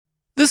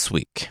This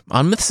week,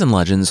 on Myths and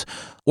Legends,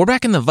 we're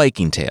back in the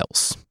Viking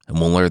tales, and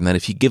we'll learn that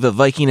if you give a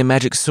Viking a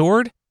magic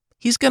sword,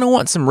 he's going to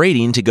want some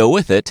rating to go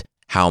with it,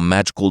 how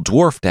magical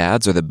dwarf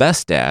dads are the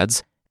best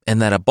dads,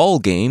 and that a ball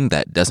game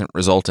that doesn't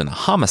result in a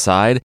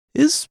homicide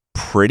is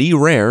pretty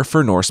rare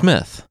for Norse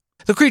myth.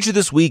 The creature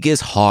this week is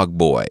Hog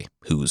Boy,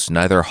 who's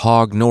neither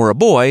hog nor a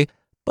boy,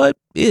 but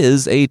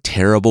is a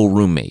terrible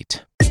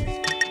roommate.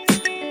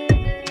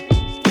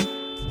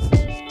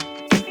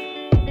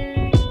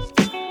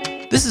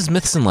 This is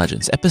Myths and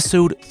Legends,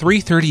 episode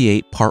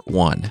 338, part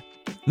 1,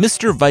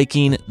 Mr.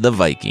 Viking the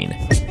Viking.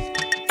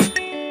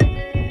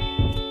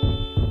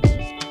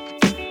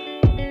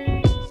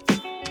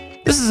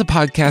 This is a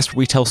podcast where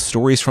we tell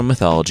stories from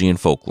mythology and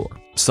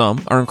folklore.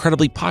 Some are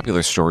incredibly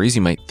popular stories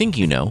you might think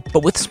you know,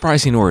 but with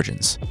surprising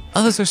origins.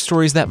 Others are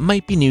stories that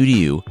might be new to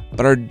you,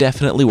 but are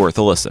definitely worth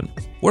a listen.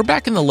 We're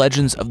back in the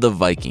legends of the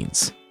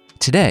Vikings.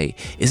 Today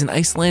is an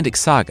Icelandic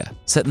saga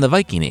set in the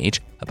Viking Age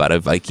about a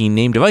Viking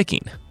named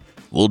Viking.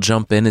 We'll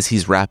jump in as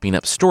he's wrapping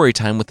up story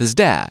time with his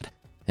dad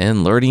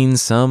and learning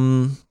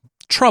some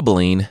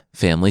troubling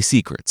family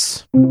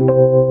secrets.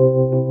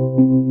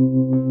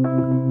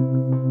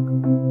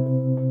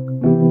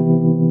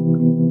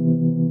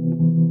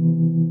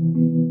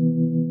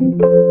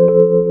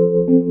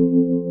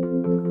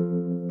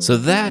 So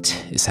that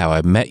is how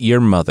I met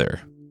your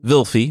mother,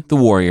 Vilfi, the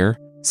warrior,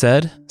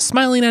 said,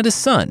 smiling at his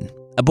son,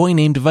 a boy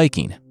named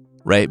Viking.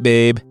 Right,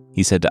 babe?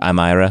 He said to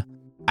Ymira.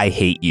 I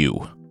hate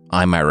you,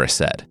 Ymira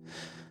said.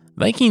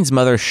 Viking's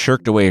mother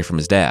shirked away from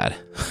his dad.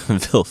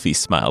 Vilfi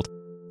smiled.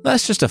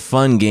 That's just a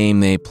fun game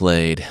they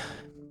played.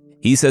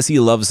 He says he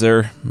loves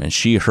her, and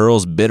she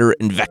hurls bitter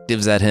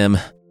invectives at him.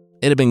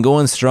 It had been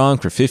going strong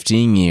for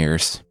 15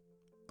 years.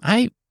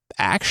 I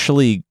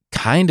actually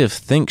kind of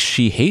think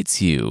she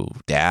hates you,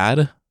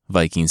 Dad,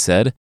 Viking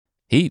said.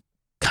 He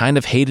kind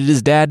of hated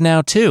his dad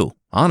now, too,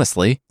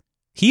 honestly.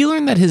 He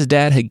learned that his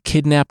dad had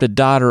kidnapped a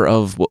daughter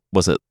of, what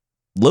was it,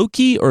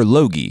 Loki or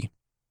Logi?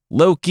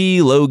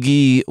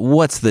 Logi,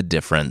 what's the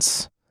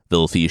difference?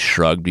 Vilfi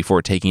shrugged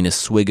before taking a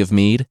swig of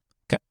mead.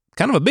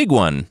 Kind of a big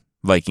one,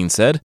 Viking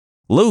said.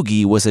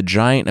 Logi was a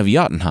giant of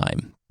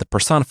Jotunheim, the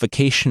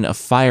personification of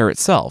fire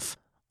itself.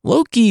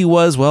 Loki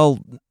was, well,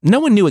 no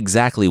one knew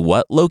exactly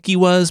what Loki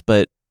was,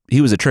 but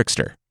he was a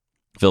trickster.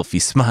 Vilfi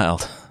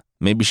smiled.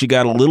 Maybe she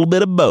got a little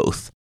bit of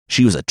both.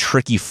 She was a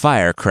tricky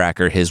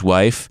firecracker, his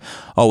wife,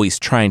 always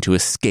trying to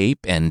escape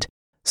and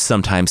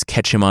sometimes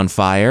catch him on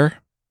fire.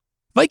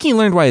 Viking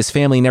learned why his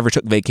family never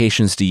took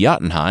vacations to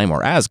Jotunheim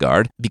or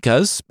Asgard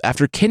because,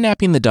 after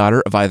kidnapping the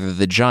daughter of either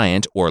the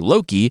giant or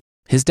Loki,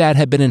 his dad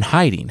had been in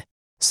hiding.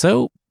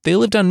 So they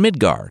lived on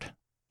Midgard,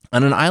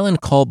 on an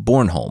island called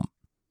Bornholm,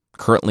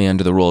 currently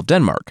under the rule of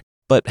Denmark,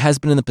 but has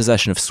been in the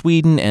possession of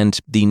Sweden and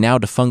the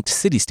now-defunct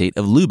city-state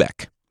of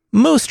Lübeck.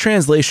 Most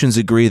translations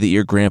agree that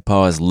your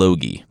grandpa is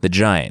Logi, the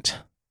giant,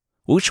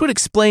 which would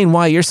explain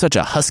why you're such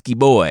a husky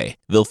boy.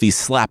 Vilfi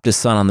slapped his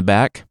son on the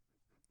back.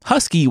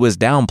 Husky was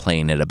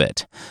downplaying it a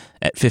bit.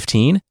 At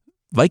 15,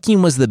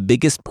 Viking was the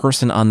biggest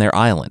person on their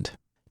island,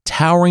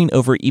 towering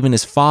over even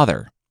his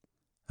father.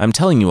 I'm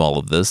telling you all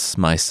of this,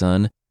 my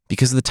son,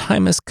 because the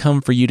time has come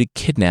for you to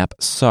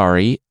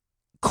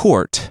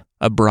court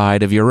a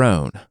bride of your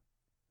own,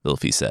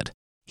 Vilfi said.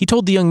 He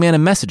told the young man a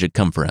message had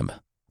come for him.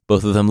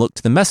 Both of them looked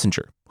to the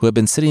messenger, who had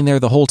been sitting there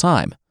the whole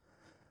time.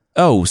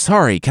 Oh,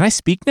 sorry, can I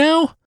speak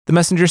now? The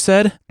messenger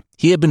said.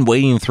 He had been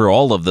wading through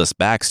all of this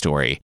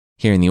backstory,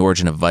 hearing the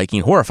origin of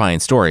Viking.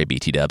 Horrifying story,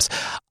 BT dubs.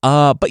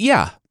 But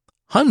yeah,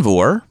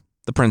 Hunvor,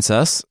 the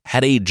princess,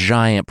 had a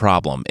giant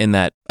problem in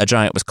that a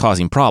giant was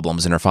causing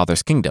problems in her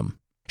father's kingdom.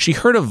 She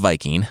heard of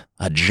Viking,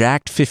 a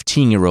jacked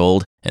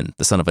 15-year-old and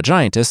the son of a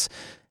giantess,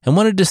 and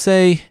wanted to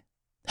say,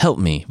 help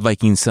me,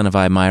 Viking son of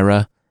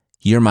Ymira,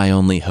 you're my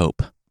only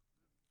hope.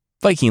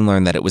 Viking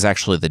learned that it was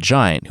actually the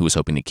giant who was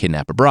hoping to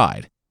kidnap a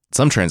bride.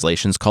 Some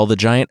translations call the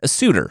giant a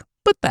suitor,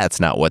 but that's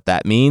not what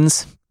that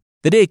means.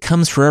 The day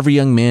comes for every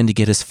young man to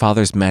get his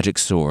father's magic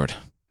sword,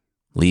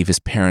 leave his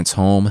parents'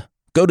 home,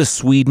 go to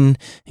Sweden,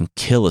 and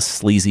kill a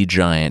sleazy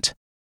giant.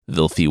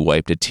 Vilfi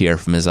wiped a tear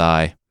from his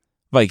eye.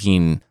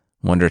 Viking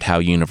wondered how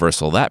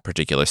universal that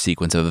particular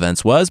sequence of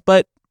events was,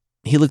 but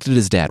he looked at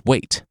his dad.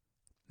 Wait,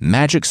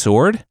 magic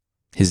sword?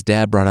 His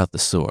dad brought out the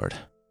sword.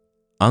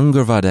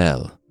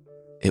 Angervadel.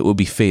 It will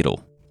be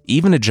fatal,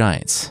 even a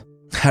giant's.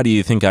 How do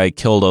you think I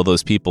killed all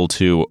those people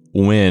to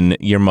win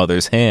your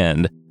mother's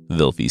hand?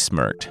 Vilfi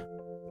smirked.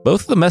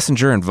 Both the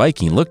messenger and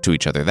Viking looked to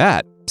each other.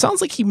 That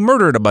sounds like he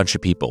murdered a bunch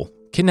of people,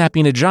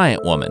 kidnapping a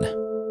giant woman.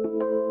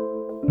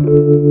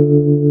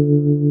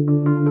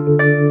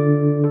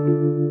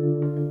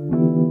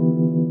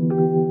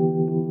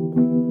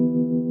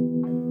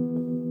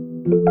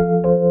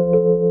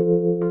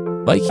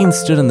 Viking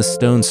stood in the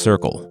stone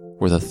circle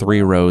where the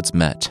three roads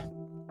met.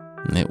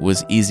 It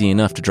was easy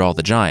enough to draw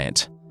the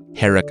giant,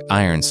 Herrick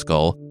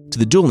Ironskull, to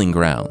the dueling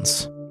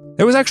grounds.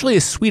 There was actually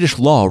a Swedish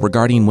law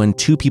regarding when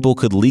two people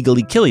could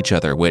legally kill each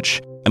other,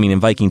 which, in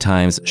Viking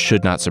times,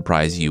 should not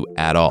surprise you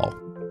at all.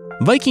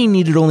 Viking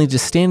needed only to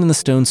stand in the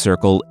stone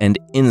circle and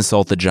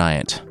insult the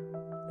giant.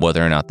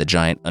 Whether or not the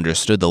giant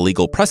understood the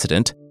legal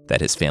precedent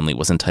that his family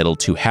was entitled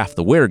to half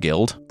the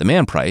weregild, the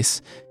man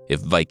price, if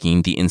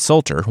Viking the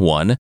insulter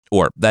won,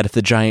 or that if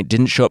the giant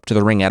didn't show up to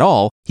the ring at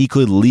all, he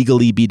could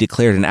legally be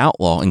declared an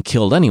outlaw and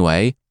killed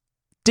anyway,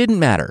 didn't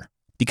matter,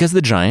 because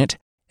the giant,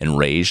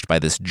 enraged by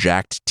this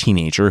jacked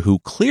teenager who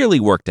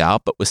clearly worked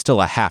out but was still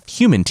a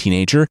half-human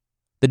teenager,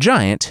 the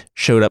giant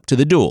showed up to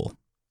the duel.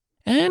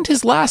 And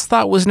his last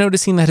thought was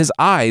noticing that his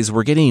eyes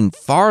were getting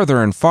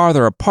farther and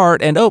farther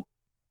apart, and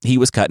he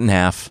was cut in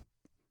half.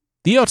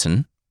 The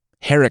Jotun,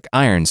 Herrick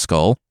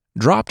Ironskull,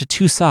 dropped to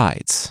two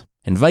sides,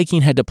 and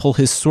Viking had to pull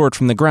his sword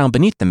from the ground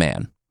beneath the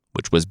man,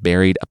 which was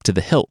buried up to the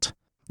hilt.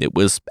 It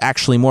was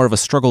actually more of a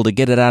struggle to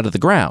get it out of the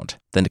ground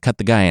than to cut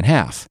the guy in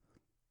half.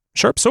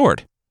 Sharp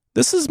sword.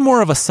 This is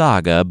more of a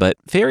saga, but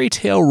fairy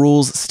tale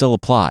rules still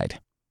applied.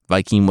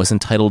 Viking was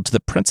entitled to the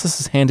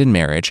princess's hand in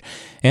marriage,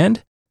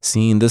 and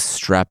seeing this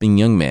strapping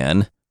young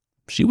man,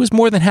 she was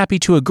more than happy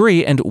to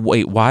agree. And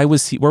wait, where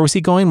was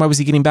he going? Why was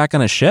he getting back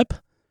on a ship?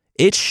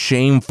 It's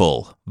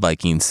shameful,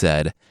 Viking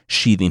said,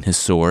 sheathing his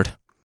sword.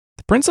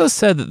 The princess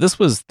said that this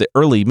was the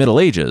early Middle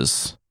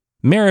Ages.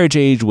 Marriage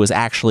age was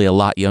actually a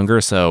lot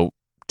younger, so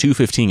 2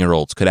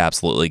 15-year-olds could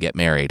absolutely get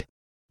married.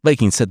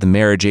 Viking said the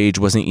marriage age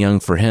wasn't young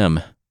for him.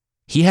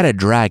 He had a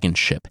dragon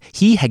ship.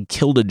 He had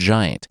killed a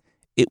giant.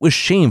 It was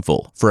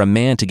shameful for a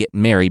man to get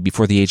married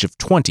before the age of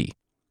 20.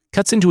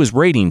 Cuts into his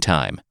rating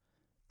time.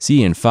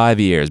 See you in 5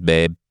 years,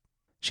 babe,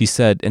 she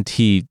said, and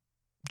he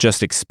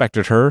just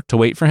expected her to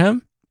wait for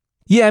him?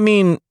 Yeah, I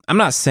mean, I'm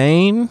not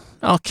saying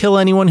I'll kill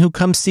anyone who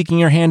comes seeking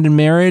your hand in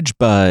marriage,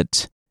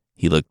 but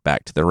he looked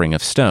back to the ring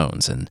of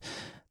stones and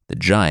the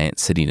giant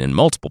sitting in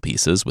multiple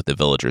pieces with the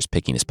villagers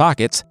picking his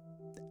pockets.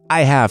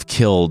 I have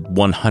killed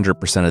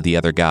 100% of the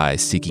other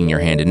guys seeking your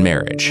hand in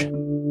marriage.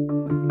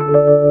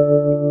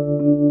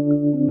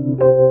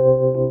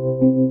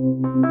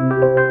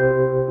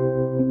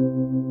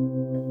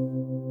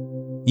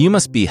 You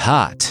must be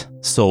hot,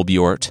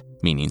 Solbjort,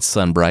 meaning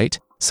sunbright,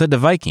 said to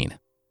Viking.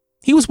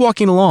 He was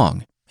walking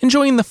along,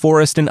 enjoying the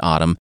forest in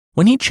autumn,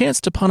 when he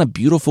chanced upon a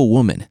beautiful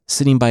woman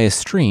sitting by a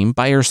stream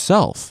by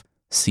herself,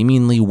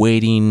 seemingly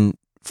waiting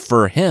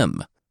for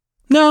him.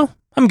 No,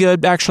 I'm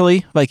good,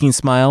 actually, Viking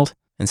smiled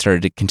and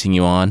started to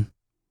continue on.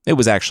 It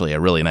was actually a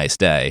really nice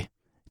day.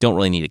 Don't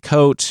really need a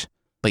coat,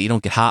 but you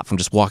don't get hot from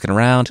just walking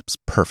around. It was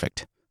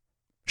perfect.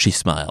 She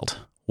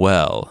smiled.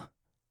 Well,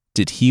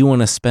 did he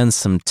want to spend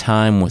some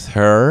time with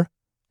her?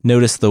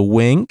 Notice the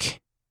wink?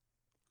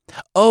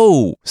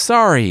 Oh,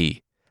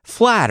 sorry.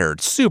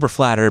 Flattered, super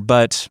flattered,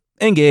 but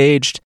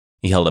engaged.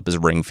 He held up his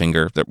ring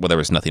finger. Well, there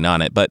was nothing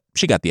on it, but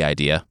she got the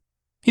idea.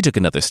 He took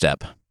another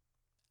step.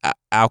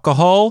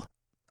 Alcohol?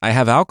 I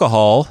have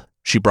alcohol.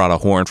 She brought a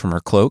horn from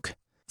her cloak.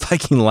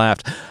 Viking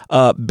laughed.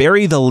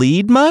 Bury the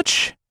lead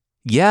much?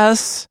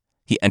 Yes.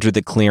 He entered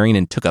the clearing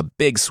and took a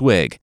big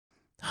swig.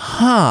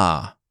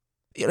 Huh.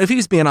 If he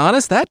was being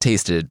honest, that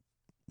tasted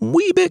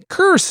wee bit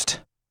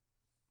cursed.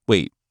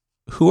 Wait,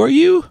 who are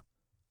you?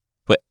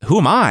 But who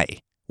am I?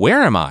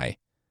 Where am I?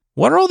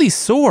 What are all these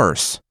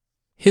sores?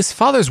 His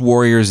father's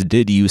warriors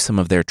did use some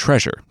of their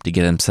treasure to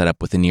get him set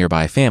up with a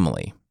nearby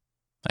family.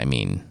 I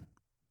mean,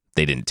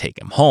 they didn't take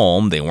him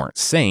home, they weren't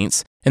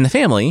saints, and the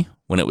family,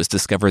 when it was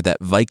discovered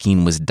that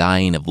Viking was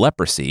dying of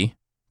leprosy,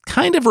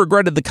 kind of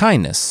regretted the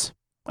kindness.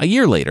 A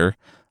year later,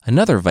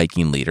 another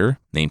Viking leader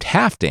named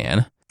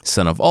Halfdan,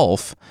 son of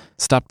Ulf,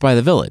 stopped by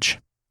the village.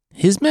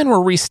 His men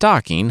were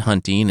restocking,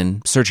 hunting,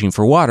 and searching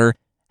for water,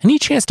 and he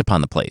chanced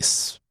upon the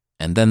place,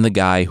 and then the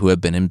guy who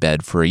had been in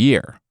bed for a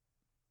year.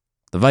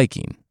 The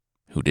Viking,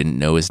 who didn't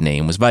know his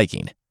name was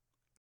Viking.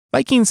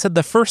 Viking said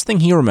the first thing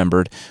he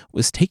remembered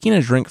was taking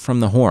a drink from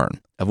the horn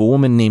of a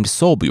woman named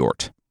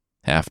Solbjort.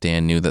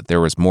 Halfdan knew that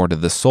there was more to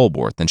this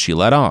Solbjort than she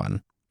let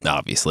on,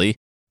 obviously,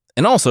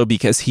 and also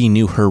because he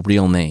knew her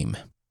real name.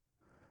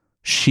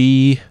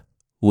 She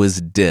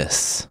was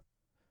Dis.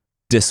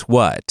 Dis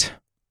what?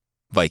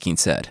 Viking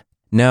said.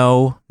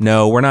 No,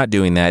 we're not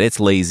doing that. It's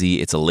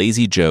lazy. It's a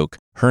lazy joke.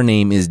 Her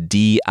name is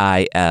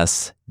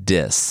D-I-S,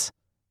 Dis,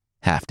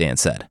 Halfdan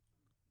said.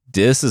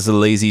 Dis is a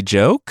lazy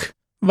joke?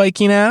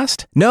 Viking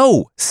asked.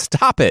 No,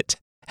 stop it.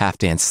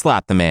 Halfdan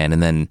slapped the man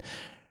and then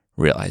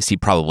realized he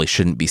probably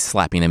shouldn't be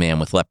slapping a man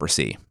with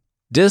leprosy.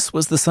 Dis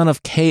was the son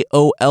of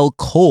K.O.L.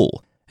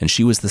 Cole, and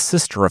she was the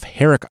sister of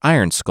Herrick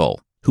Ironskull,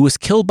 who was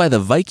killed by the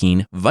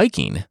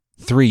Viking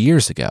 3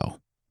 years ago.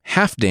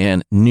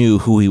 Halfdan knew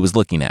who he was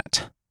looking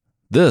at.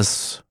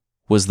 This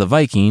was the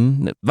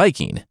Viking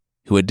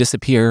who had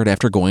disappeared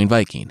after going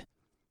Viking.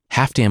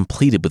 Halfdan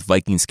pleaded with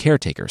Viking's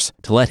caretakers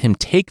to let him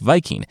take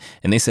Viking,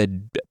 and they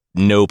said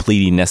no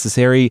pleading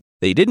necessary.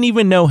 They didn't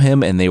even know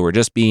him, and they were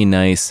just being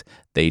nice.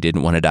 They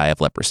didn't want to die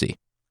of leprosy.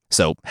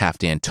 So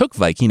Halfdan took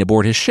Viking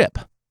aboard his ship,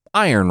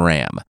 Iron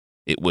Ram.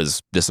 It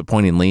was,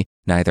 disappointingly,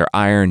 neither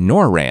iron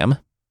nor ram,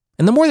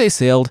 and the more they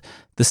sailed,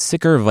 the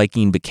sicker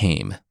Viking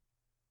became.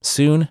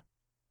 Soon,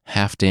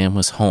 Halfdan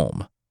was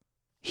home.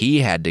 He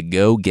had to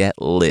go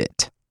get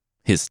lit.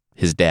 His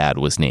dad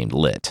was named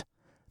Lit.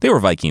 They were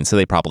Vikings, so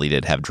they probably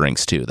did have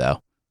drinks too,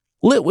 though.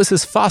 Lit was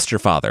his foster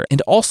father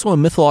and also a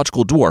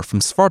mythological dwarf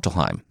from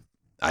Svartalheim.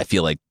 I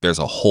feel like there's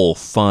a whole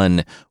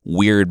fun,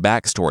 weird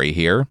backstory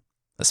here,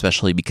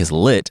 especially because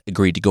Lit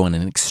agreed to go on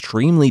an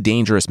extremely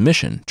dangerous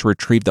mission to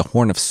retrieve the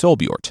Horn of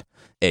Solbjort,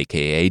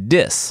 aka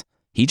Dis.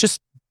 He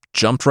just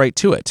jumped right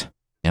to it.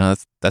 You know,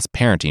 that's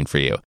parenting for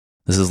you.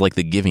 This is like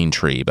the Giving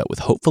Tree, but with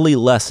hopefully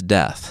less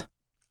death.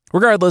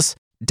 Regardless,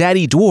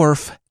 Daddy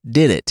Dwarf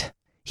did it.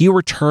 He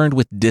returned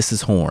with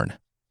Dis's horn.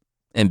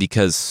 And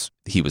because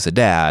he was a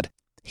dad,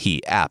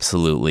 he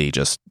absolutely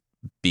just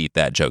beat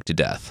that joke to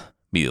death.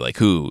 Be like,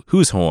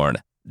 whose horn?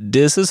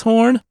 Dis's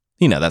horn?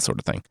 You know, that sort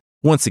of thing.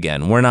 Once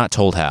again, we're not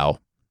told how.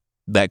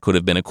 That could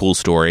have been a cool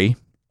story.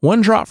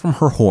 One drop from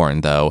her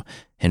horn, though,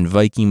 and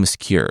Viking was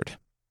cured.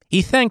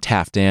 He thanked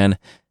Halfdan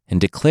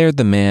and declared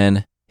the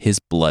man his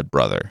blood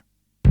brother.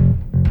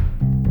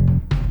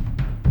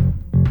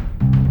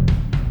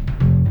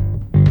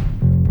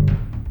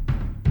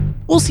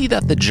 We'll see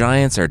that the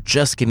giants are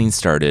just getting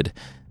started,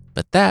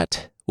 but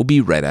that will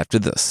be right after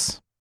this.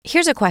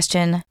 Here's a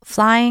question.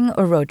 Flying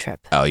or road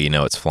trip? Oh, you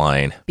know it's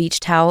flying. Beach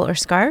towel or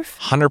scarf?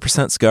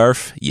 100%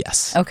 scarf,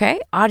 yes.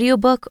 Okay.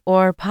 Audiobook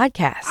or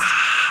podcast?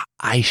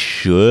 I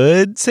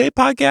should say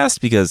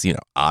podcast because,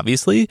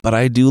 obviously, but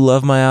I do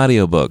love my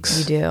audiobooks.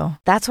 You do.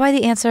 That's why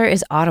the answer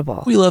is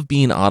Audible. We love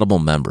being Audible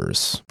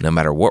members. No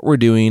matter what we're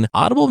doing,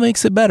 Audible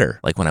makes it better.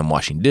 Like when I'm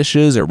washing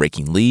dishes or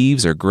raking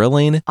leaves or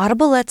grilling.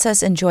 Audible lets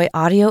us enjoy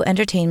audio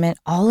entertainment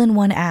all in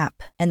one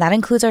app. And that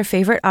includes our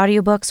favorite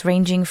audiobooks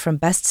ranging from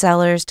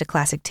bestsellers to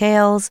classic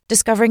tales,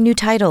 discovering new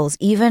titles,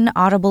 even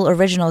Audible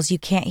originals you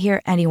can't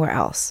hear anywhere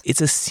else.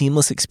 It's a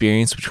seamless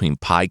experience between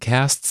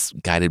podcasts,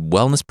 guided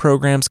wellness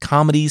programs,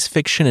 comedies,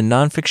 fiction and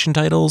nonfiction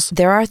titles.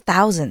 There are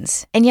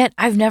thousands, and yet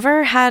I've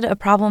never had a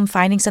problem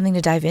finding something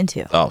to dive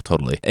into. Oh,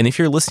 totally. And if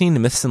you're listening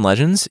to Myths and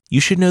Legends, you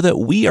should know that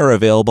we are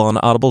available on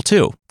Audible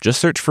too. Just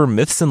search for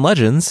Myths and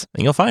Legends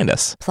and you'll find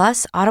us.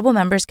 Plus, Audible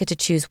members get to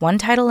choose one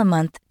title a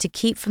month to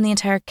keep from the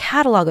entire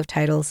catalog of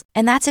titles,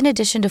 and that's in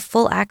addition to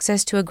full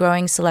access to a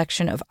growing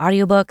selection of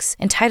audiobooks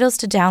and titles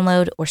to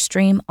download or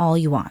stream all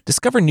you want.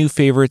 Discover new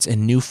favorites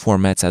and new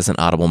formats as an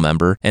Audible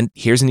member, and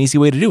here's an easy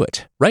way to do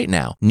it. Right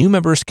now, new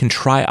members can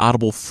try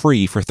Audible free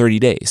for 30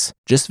 days.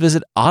 Just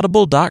visit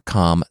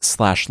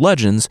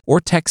audible.com/legends or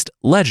text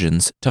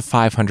legends to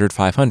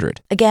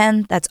 500-500.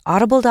 Again, that's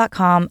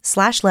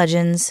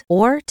audible.com/legends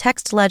or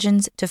text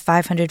legends to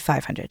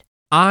 500-500.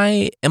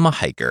 I am a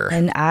hiker.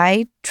 And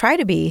I try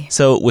to be.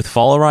 So with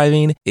fall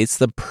arriving, it's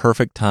the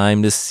perfect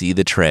time to see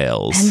the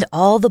trails. And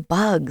all the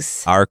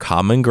bugs. Our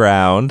common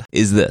ground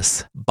is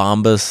this,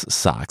 Bombas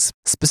socks.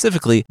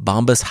 Specifically,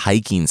 Bombas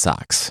hiking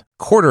socks.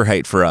 Quarter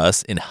height for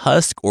us in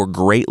husk or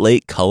Great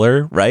Lake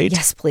color, right?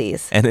 Yes,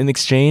 please. And in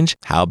exchange,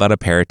 how about a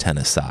pair of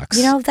tennis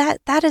socks?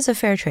 That is a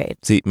fair trade.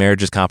 See,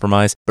 marriage is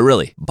compromise. But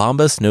really,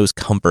 Bombas knows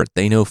comfort.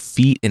 They know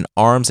feet and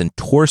arms and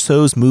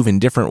torsos move in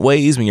different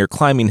ways when you're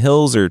climbing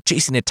hills or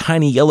chasing a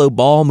tiny yellow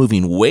ball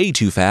moving way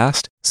too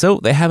fast. So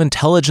they have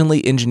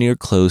intelligently engineered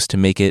clothes to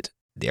make it,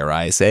 dare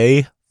I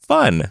say,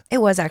 fun.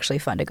 It was actually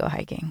fun to go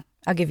hiking.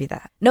 I'll give you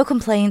that. No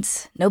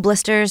complaints, no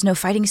blisters, no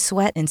fighting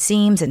sweat and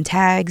seams and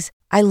tags.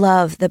 I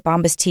love that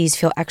Bombas tees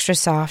feel extra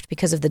soft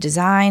because of the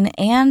design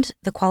and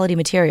the quality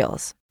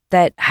materials.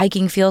 That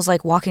hiking feels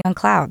like walking on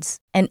clouds.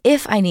 And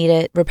if I need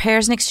it,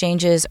 repairs and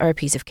exchanges are a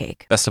piece of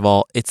cake. Best of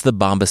all, it's the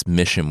Bombas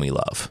mission we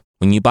love.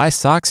 When you buy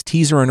socks,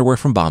 tees, or underwear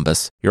from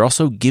Bombas, you're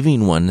also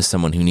giving one to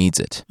someone who needs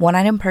it. One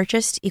item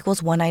purchased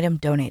equals one item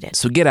donated.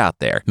 So get out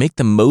there, make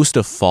the most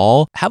of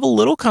fall, have a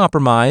little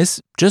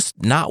compromise, just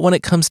not when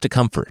it comes to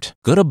comfort.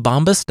 Go to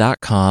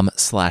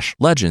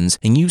bombas.com/legends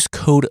and use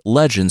code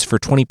LEGENDS for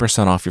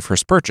 20% off your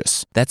first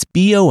purchase. That's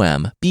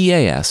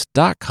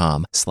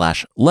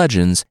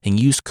BOMBAS.com/legends and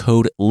use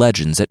code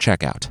LEGENDS at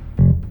checkout.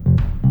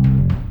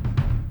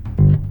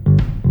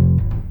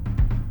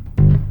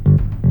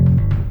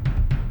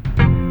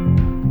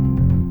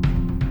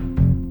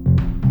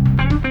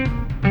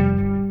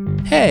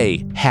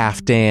 Hey,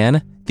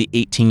 Halfdan, the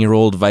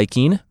 18-year-old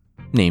Viking,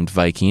 named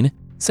Viking,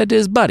 said to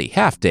his buddy,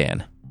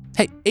 Halfdan,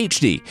 "Hey,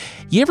 HD,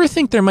 you ever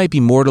think there might be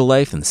more to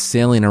life than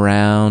sailing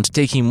around,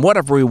 taking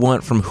whatever we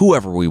want from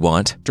whoever we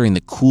want during the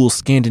cool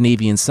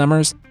Scandinavian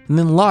summers, and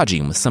then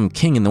lodging with some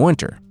king in the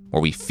winter,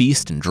 where we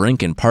feast and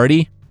drink and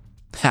party?"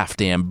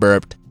 Halfdan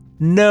burped.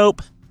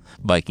 "Nope."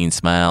 Viking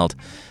smiled.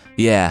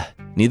 "Yeah,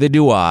 neither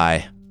do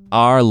I.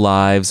 Our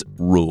lives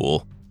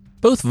rule."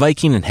 Both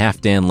Viking and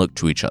Halfdan looked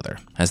to each other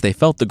as they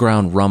felt the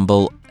ground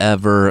rumble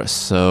ever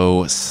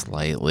so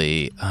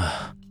slightly.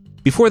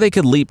 Before they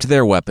could leap to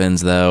their weapons,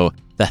 though,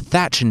 the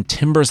thatch and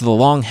timbers of the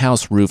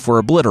longhouse roof were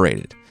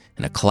obliterated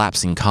in a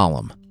collapsing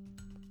column.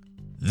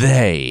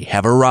 "They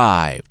have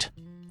arrived,"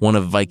 one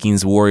of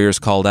Viking's warriors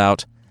called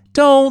out.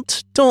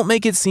 Don't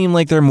make it seem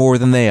like they're more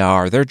than they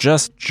are. They're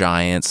just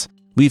giants.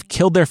 We've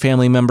killed their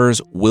family members.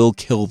 We'll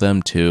kill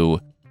them too.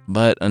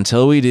 But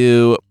until we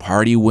do,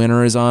 party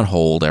winner is on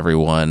hold,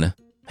 everyone,"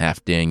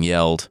 Halfdan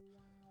yelled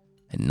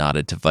and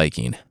nodded to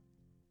Viking.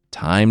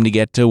 Time to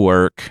get to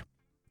work.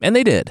 And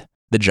they did.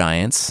 The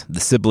giants, the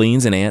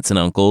siblings and aunts and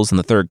uncles and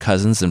the third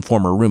cousins and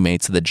former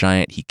roommates of the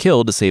giant he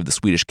killed to save the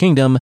Swedish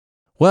kingdom,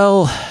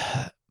 well,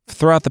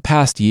 throughout the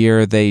past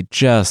year, they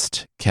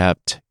just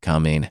kept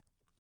coming.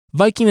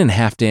 Viking and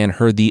Halfdan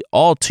heard the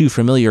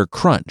all-too-familiar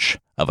crunch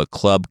of a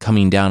club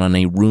coming down on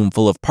a room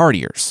full of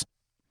partiers.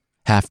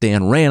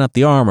 Halfdan ran up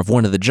the arm of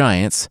one of the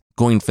giants,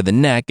 going for the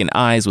neck and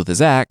eyes with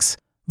his axe.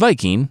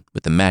 Viking,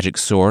 with the magic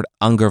sword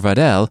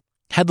Angervadel,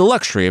 had the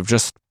luxury of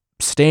just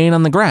staying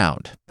on the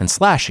ground and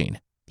slashing.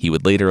 He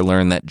would later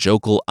learn that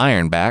Jokul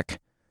Ironback,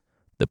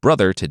 the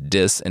brother to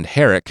Dis and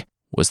Herrick,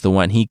 was the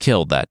one he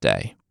killed that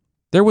day.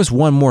 There was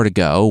one more to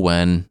go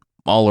when,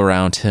 all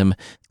around him,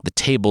 the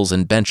tables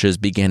and benches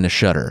began to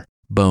shudder.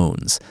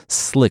 Bones,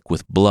 slick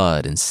with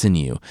blood and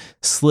sinew,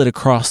 slid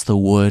across the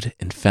wood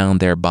and found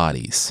their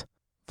bodies.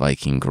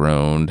 Viking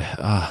groaned.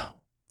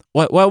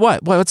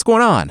 What's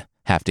going on?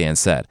 Halfdan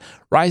said,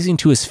 rising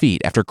to his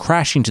feet after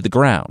crashing to the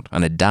ground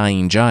on a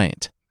dying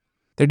giant.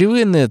 They're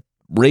doing the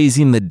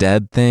raising the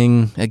dead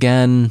thing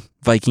again,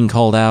 Viking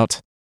called out.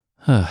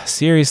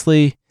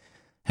 Seriously?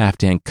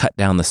 Halfdan cut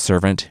down the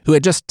servant, who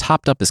had just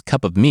topped up his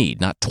cup of mead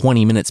not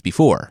 20 minutes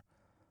before.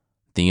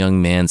 The young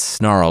man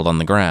snarled on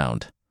the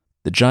ground.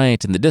 The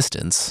giant in the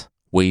distance,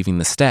 waving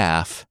the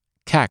staff,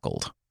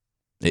 cackled.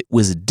 It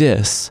was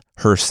Dis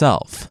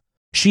herself.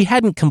 She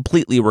hadn't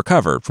completely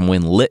recovered from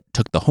when Lit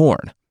took the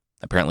horn.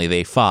 Apparently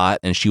they fought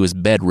and she was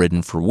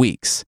bedridden for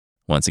weeks.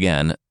 Once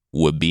again,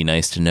 would be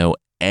nice to know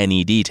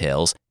any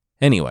details.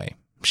 Anyway,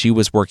 she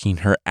was working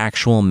her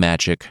actual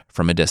magic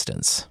from a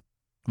distance.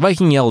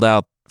 Viking yelled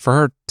out for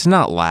her to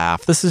not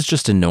laugh. This is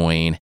just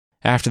annoying.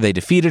 After they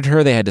defeated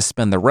her, they had to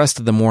spend the rest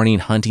of the morning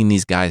hunting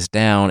these guys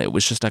down. It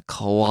was just a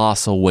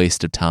colossal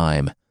waste of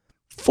time.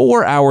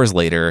 4 hours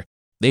later,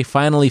 they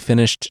finally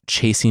finished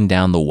chasing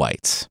down the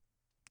whites.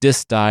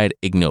 Dis died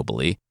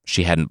ignobly.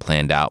 She hadn't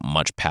planned out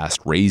much past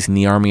raising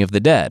the army of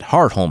the dead,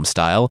 Hardholm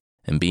style,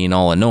 and being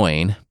all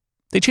annoying.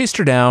 They chased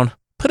her down,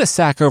 put a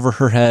sack over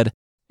her head,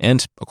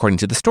 and, according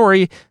to the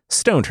story,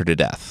 stoned her to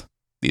death.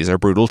 These are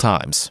brutal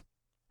times.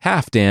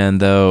 Halfdan,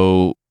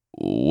 though,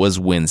 was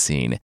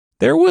wincing.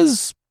 There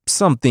was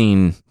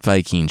something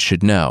Viking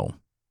should know.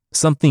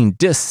 Something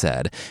Dis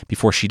said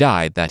before she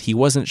died that he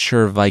wasn't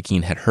sure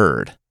Viking had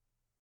heard.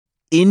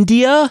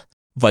 India?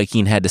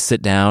 Viking had to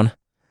sit down.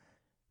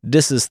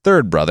 Dis's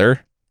third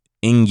brother,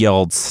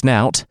 Ingjald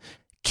Snout,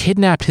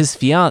 kidnapped his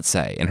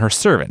fiancée and her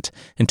servant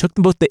and took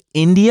them both to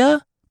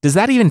India? Does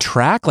that even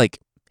track,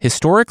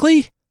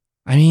 historically?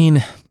 I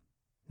mean,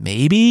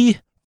 maybe?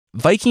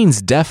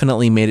 Vikings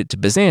definitely made it to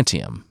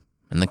Byzantium,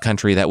 and the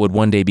country that would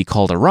one day be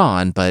called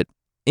Iran, but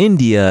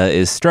India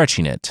is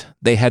stretching it.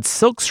 They had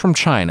silks from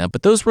China,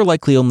 but those were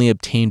likely only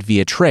obtained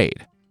via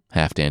trade.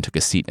 Halfdan took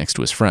a seat next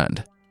to his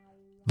friend.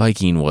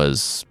 Viking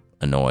was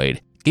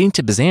annoyed. Getting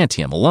to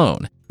Byzantium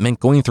alone meant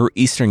going through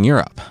Eastern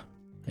Europe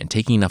and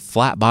taking a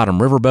flat-bottom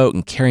riverboat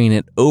and carrying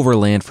it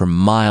overland for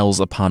miles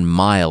upon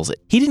miles.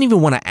 He didn't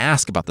even want to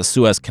ask about the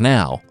Suez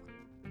Canal.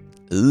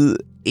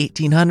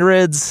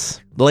 1800s,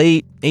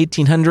 late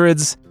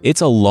 1800s. It's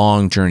a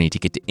long journey to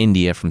get to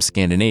India from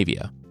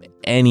Scandinavia,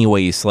 any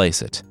way you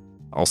slice it.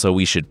 Also,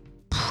 we should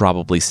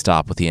probably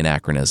stop with the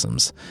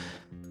anachronisms.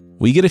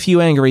 We get a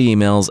few angry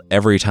emails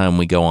every time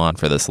we go on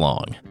for this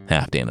long,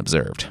 Halfdan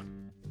observed.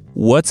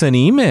 What's an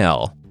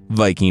email?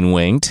 Viking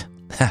winked.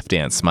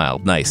 Halfdan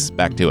smiled. Nice,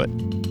 back to it.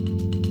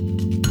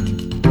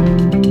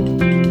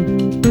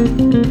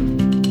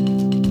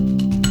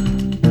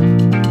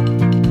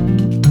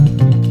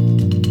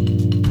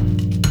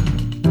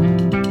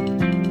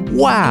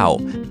 Wow,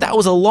 that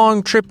was a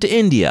long trip to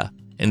India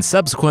and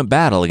subsequent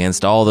battle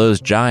against all those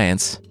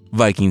giants,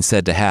 Viking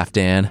said to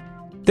Halfdan.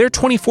 Their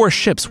 24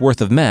 ships worth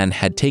of men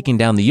had taken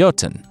down the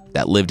Jotun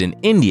that lived in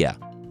India,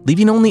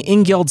 leaving only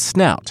Ingjald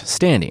Snout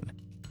standing.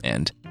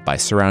 And by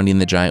surrounding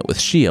the giant with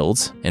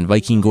shields and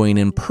Viking going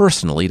in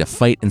personally to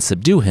fight and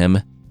subdue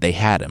him, they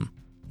had him.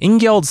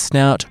 Ingjald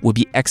Snout would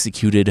be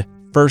executed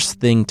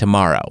first thing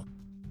tomorrow,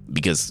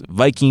 because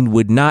Viking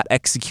would not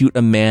execute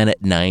a man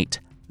at night.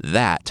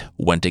 That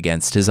went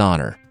against his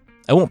honor.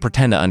 I won't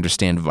pretend to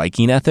understand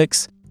Viking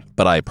ethics,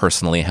 but I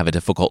personally have a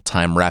difficult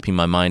time wrapping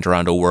my mind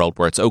around a world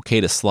where it's okay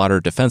to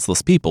slaughter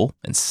defenseless people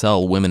and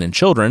sell women and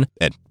children,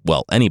 and,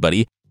 well,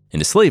 anybody,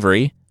 into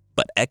slavery,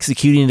 but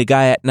executing a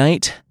guy at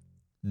night?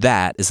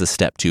 That is a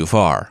step too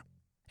far.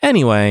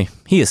 Anyway,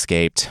 he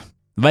escaped.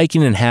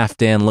 Viking and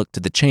Halfdan looked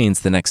at the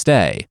chains the next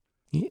day.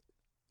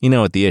 You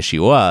know what the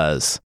issue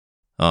was?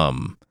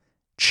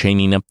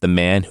 Chaining up the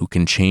man who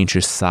can change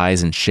his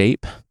size and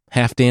shape,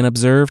 Halfdan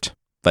observed.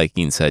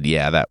 Viking said,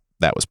 yeah,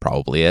 that was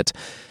probably it.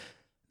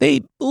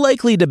 They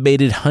likely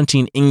debated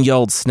hunting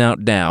Ingjald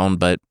Snout down,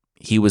 but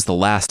he was the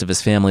last of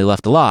his family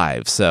left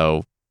alive,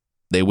 so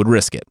they would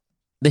risk it.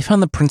 They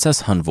found the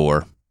Princess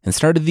Hunvor and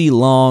started the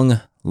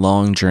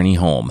long journey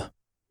home.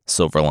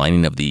 Silver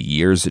lining of the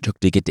years it took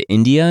to get to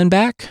India and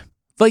back,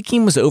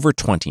 Viking was over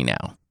 20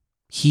 now.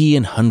 He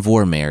and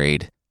Hunvor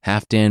married.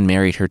 Halfdan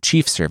married her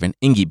chief servant,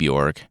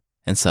 Ingebjorg,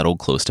 and settled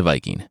close to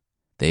Viking.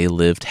 They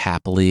lived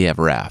happily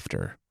ever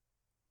after.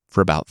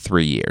 for about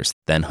 3 years.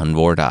 Then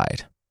Hundvor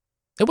died.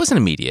 It wasn't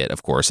immediate,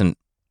 of course, and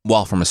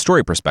while from a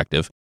story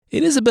perspective,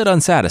 it is a bit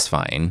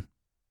unsatisfying.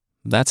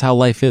 That's how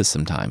life is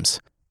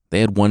sometimes. They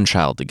had one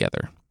child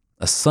together,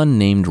 a son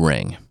named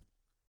Ring.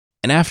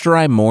 And after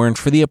I mourned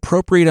for the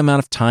appropriate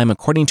amount of time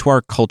according to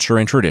our culture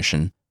and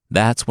tradition,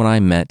 that's when I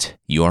met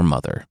your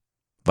mother,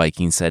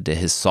 Viking said to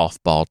his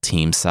softball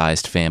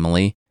team-sized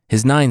family,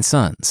 his 9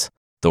 sons,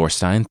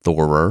 Thorstein,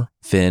 Thorir,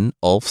 Finn,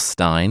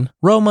 Ulfstein,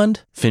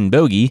 Romund,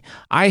 Finnbogi,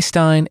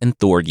 Eystein, and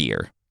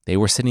Thorgir. They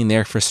were sitting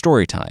there for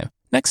story time,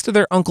 next to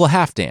their uncle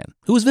Halfdan,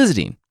 who was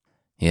visiting.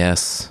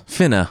 Yes,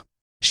 Finna.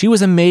 She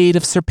was a maid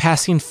of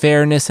surpassing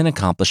fairness and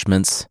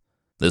accomplishments.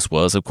 This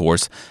was, of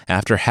course,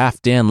 after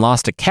Halfdan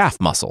lost a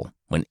calf muscle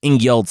when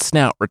Ingjald's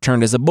snout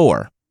returned as a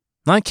boar.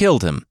 I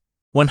killed him.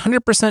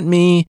 100%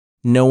 me,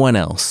 no one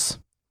else.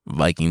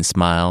 Viking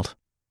smiled.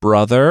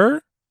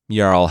 Brother?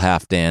 Jarl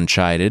Halfdan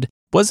chided.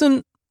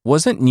 Wasn't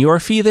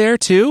Njorfi there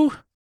too?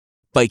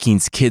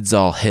 Viking's kids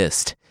all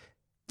hissed.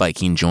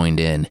 Viking joined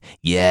in.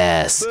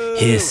 Yes,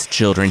 hiss,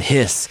 children,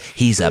 hiss.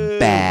 He's a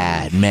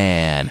bad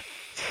man.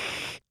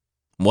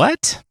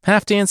 What?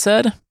 Halfdan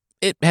said.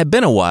 It had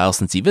been a while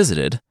since he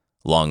visited.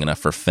 Long enough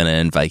for Finna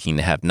and Viking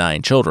to have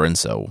 9 children,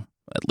 so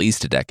at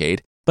least a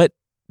decade. But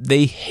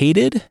they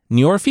hated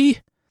Njorfi?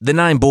 The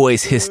 9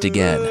 boys hissed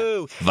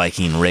again.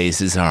 Viking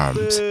raised his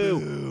arms.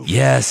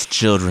 Yes,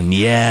 children,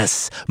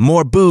 yes.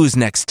 More booze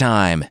next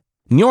time.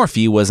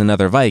 Njorfi was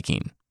another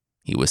Viking.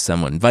 He was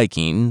someone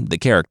Viking, the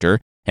character,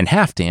 and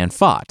Halfdan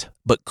fought,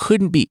 but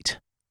couldn't beat.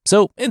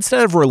 So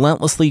instead of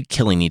relentlessly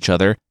killing each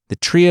other, the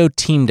trio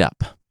teamed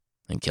up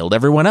and killed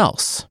everyone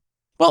else.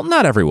 Well,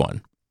 not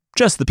everyone.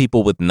 Just the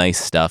people with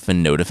nice stuff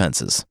and no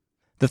defenses.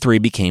 The 3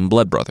 became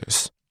blood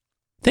brothers.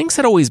 Things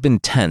had always been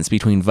tense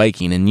between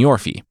Viking and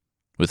Njorfi,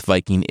 with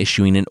Viking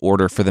issuing an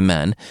order for the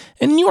men,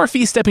 and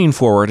Njorfi stepping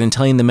forward and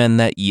telling the men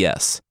that,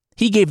 yes,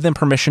 he gave them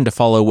permission to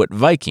follow what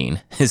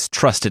Viking, his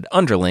trusted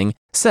underling,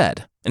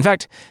 said. In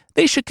fact,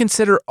 they should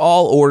consider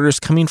all orders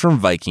coming from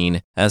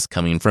Viking as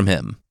coming from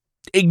him.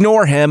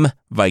 Ignore him,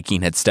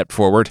 Viking had stepped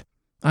forward.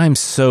 I'm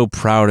so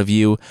proud of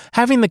you,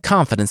 having the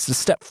confidence to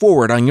step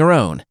forward on your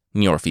own.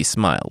 Njorfi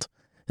smiled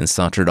and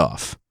sauntered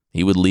off.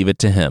 He would leave it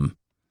to him.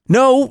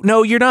 No,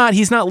 you're not.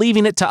 He's not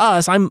leaving it to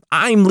us. I'm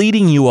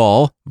leading you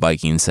all,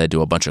 Viking said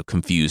to a bunch of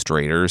confused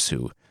raiders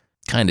who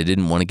kind of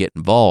didn't want to get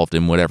involved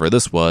in whatever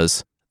this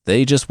was.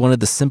 They just wanted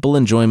the simple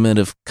enjoyment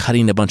of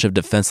cutting a bunch of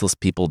defenseless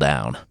people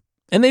down.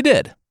 And they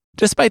did.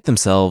 Despite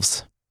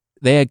themselves,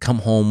 they had come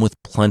home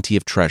with plenty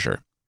of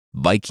treasure.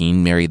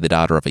 Viking married the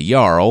daughter of a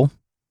jarl.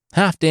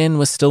 Halfdan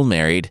was still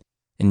married,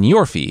 and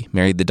Njorfi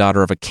married the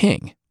daughter of a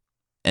king.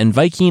 And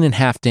Viking and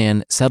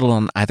Halfdan settled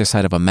on either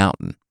side of a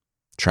mountain.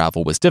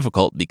 Travel was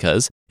difficult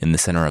because, in the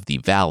center of the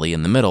valley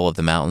in the middle of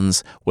the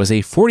mountains, was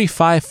a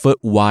 45-foot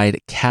wide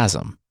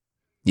chasm.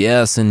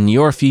 Yes, and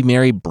Njorfi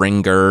married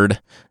Bringerd,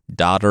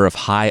 daughter of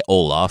High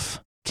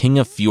Olaf, king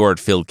of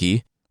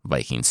Fjordfylki.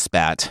 Viking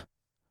spat.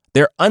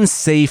 They're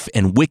unsafe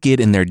and wicked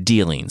in their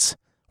dealings.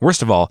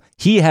 Worst of all,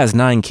 he has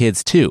 9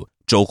 kids too.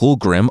 Jokul,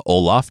 Grim,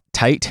 Olaf,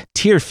 Teit,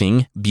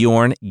 Tyrfing,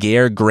 Bjorn,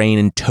 Geir, Grain,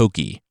 and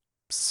Toki.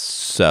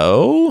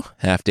 So?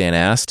 Halfdan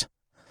asked.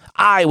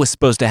 I was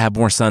supposed to have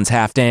more sons,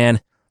 Halfdan.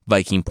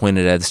 Viking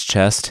pointed at his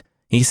chest.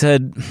 He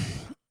said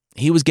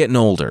he was getting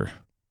older.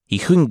 He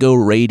couldn't go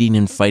raiding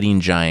and fighting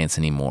giants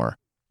anymore.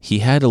 He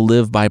had to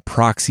live by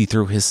proxy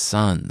through his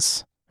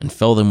sons and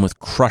fill them with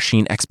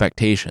crushing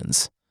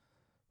expectations.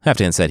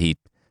 Halfdan said he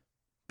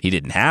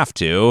didn't have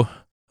to.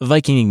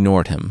 Viking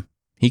ignored him.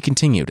 He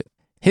continued.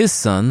 His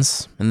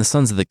sons and the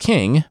sons of the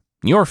king,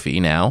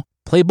 Njorfi now,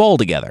 play ball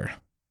together.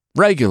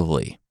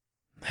 Regularly.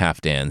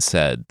 Halfdan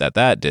said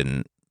that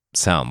didn't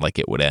sound like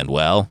it would end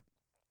well.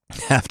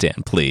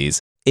 Halfdan,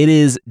 please. It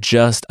is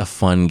just a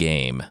fun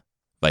game,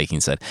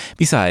 Viking said.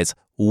 Besides,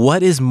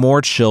 what is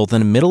more chill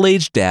than a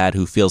middle-aged dad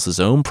who feels his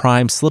own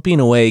prime slipping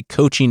away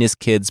coaching his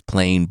kids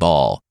playing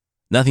ball?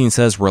 Nothing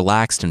says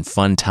relaxed and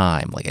fun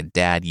time like a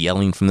dad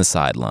yelling from the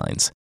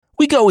sidelines.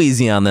 We go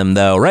easy on them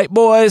though, right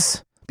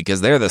boys?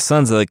 Because they're the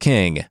sons of the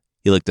king.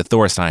 He looked at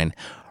Thorstein.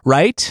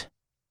 Right?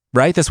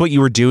 Right? That's what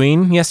you were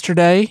doing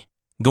yesterday?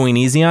 Going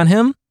easy on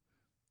him?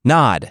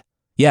 Nod.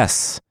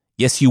 Yes.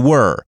 Yes, you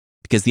were.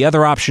 Because the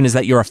other option is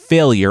that you're a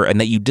failure and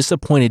that you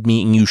disappointed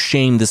me and you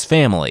shamed this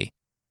family.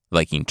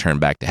 Viking turned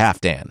back to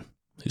Halfdan,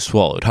 who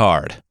swallowed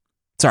hard.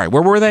 Sorry,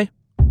 where were they?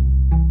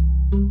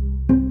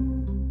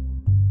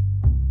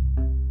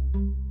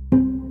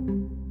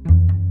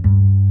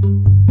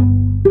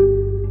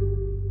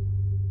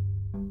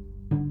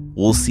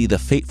 We'll see the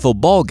fateful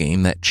ball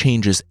game that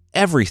changes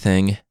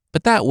everything,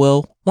 but that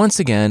will, once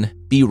again,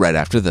 be right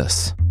after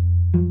this.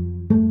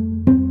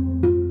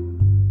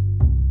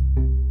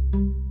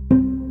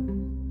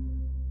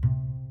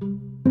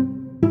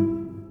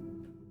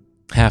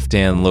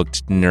 Halfdan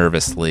looked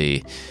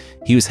nervously.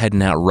 He was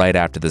heading out right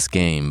after this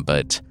game,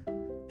 but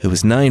it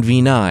was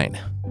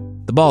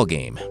 9v9, the ball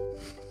game.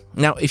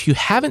 Now, if you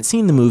haven't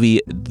seen the movie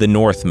The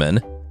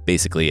Northman,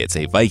 basically it's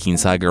a Viking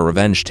saga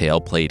revenge tale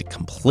played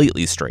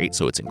completely straight,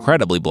 so it's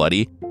incredibly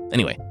bloody.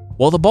 Anyway,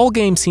 While the ball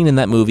game scene in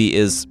that movie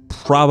is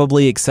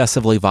probably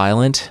excessively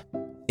violent,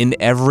 in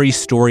every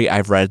story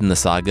I've read in the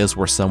sagas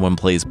where someone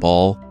plays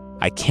ball,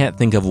 I can't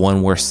think of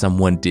one where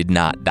someone did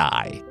not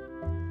die.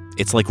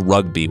 It's like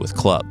rugby with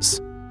clubs.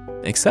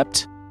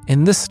 Except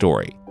in this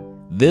story.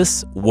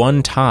 This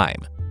one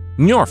time,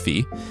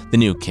 Njorfi, the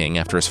new king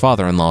after his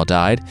father-in-law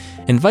died,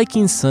 and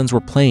Viking's sons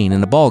were playing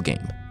in a ball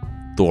game.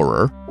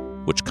 Thorir,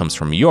 which comes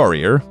from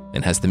Jorir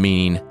and has the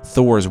meaning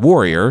Thor's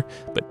warrior,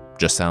 but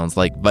just sounds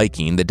like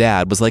Viking, the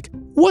dad, was like,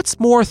 what's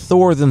more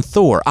Thor than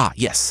Thor? Ah,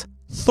 yes,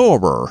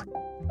 Thorir.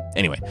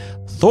 Anyway,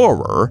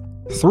 Thorir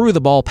threw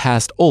the ball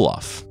past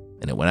Olaf,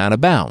 and it went out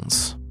of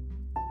bounds.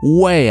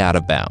 Way out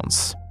of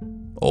bounds.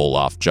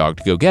 Olaf jogged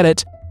to go get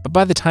it, but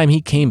by the time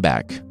he came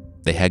back,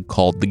 they had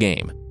called the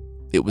game.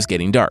 It was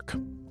getting dark.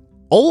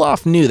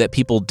 Olaf knew that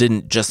people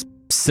didn't just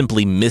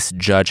simply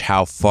misjudge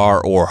how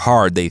far or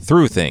hard they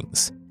threw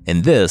things,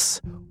 and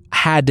this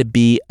had to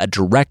be a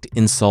direct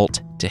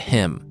insult to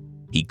him.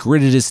 He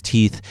gritted his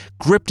teeth,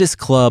 gripped his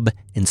club,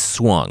 and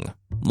swung.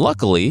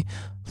 Luckily,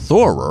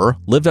 Thorir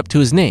lived up to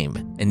his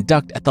name and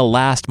ducked at the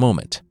last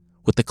moment,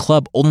 with the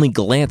club only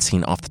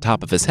glancing off the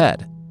top of his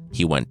head.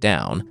 He went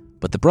down,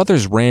 but the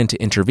brothers ran to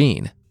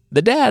intervene.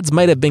 The dads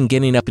might have been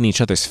getting up in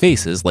each other's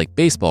faces like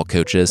baseball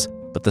coaches,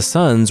 but the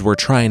sons were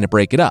trying to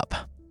break it up.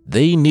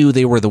 They knew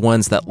they were the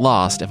ones that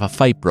lost if a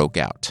fight broke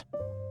out.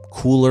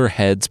 Cooler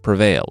heads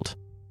prevailed.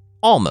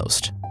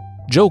 Almost.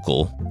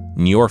 Jokul,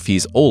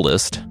 Njorfi's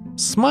oldest,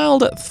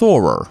 smiled at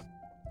Thorir.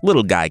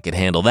 Little guy could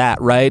handle that,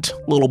 right?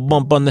 Little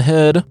bump on the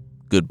head.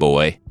 Good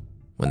boy.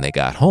 When they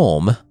got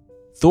home,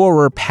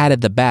 Thorir patted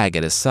the bag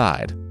at his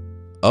side.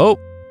 Oh,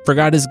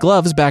 forgot his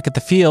gloves back at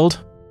the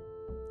field.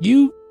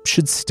 You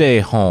should stay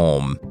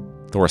home,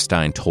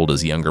 Thorstein told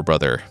his younger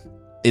brother.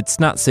 It's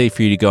not safe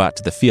for you to go out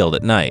to the field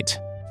at night.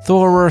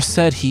 Thorir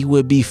said he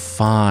would be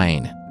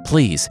fine.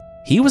 Please,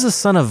 he was a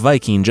son of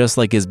Viking just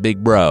like his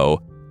big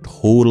bro.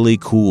 Totally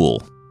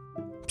cool.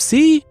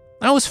 See?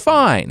 I was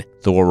fine.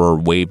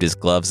 Thorir waved his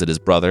gloves at his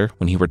brother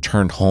when he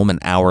returned home an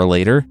hour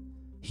later.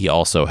 He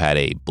also had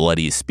a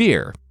bloody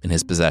spear in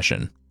his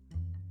possession.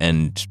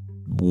 And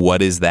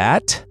what is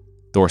that?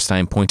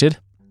 Thorstein pointed.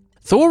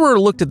 Thorir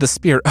looked at the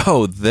spear.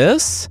 Oh,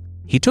 this?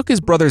 He took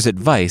his brother's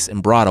advice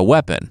and brought a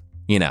weapon,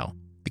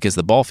 because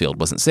the ball field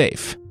wasn't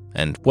safe.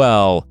 And,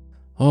 well,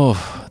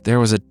 there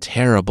was a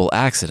terrible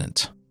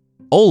accident.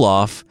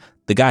 Olaf,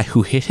 the guy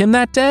who hit him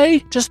that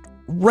day, just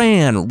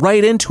ran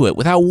right into it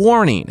without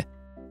warning.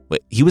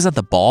 Wait, he was at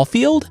the ball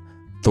field?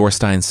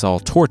 Thorstein saw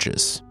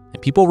torches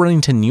and people running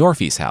to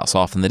Njorfi's house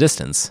off in the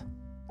distance.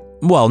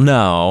 Well,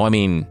 no,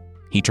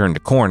 he turned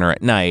a corner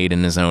at night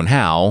in his own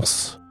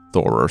house,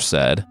 Thorir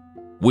said.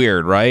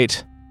 Weird,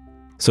 right?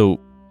 So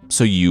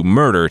you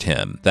murdered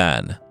him,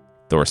 then?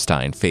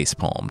 Thorstein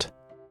facepalmed.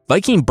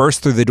 Viking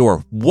burst through the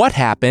door. What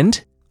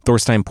happened?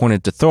 Thorstein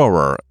pointed to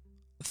Thorir.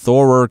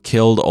 Thorir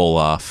killed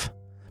Olaf.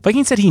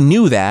 Viking said he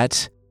knew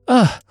that.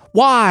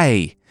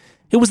 Why?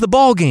 It was the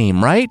ball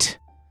game, right?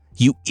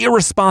 You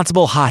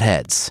irresponsible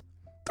hotheads.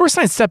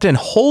 Thorstein stepped in.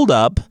 Hold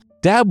up.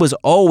 Dad was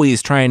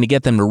always trying to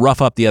get them to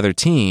rough up the other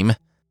team.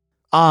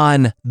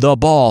 On the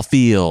ball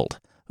field,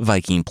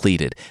 Viking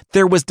pleaded.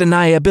 There was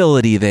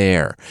deniability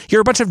there.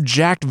 You're a bunch of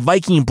jacked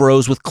Viking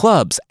bros with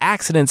clubs.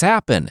 Accidents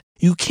happen.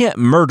 You can't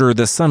murder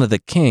the son of the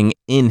king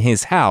in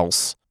his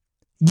house.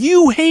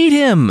 You hate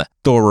him,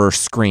 Thorir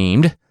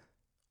screamed.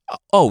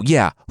 Oh,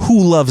 yeah, who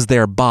loves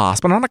their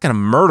boss? But I'm not going to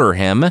murder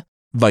him,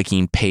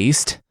 Viking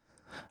paced.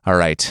 All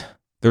right,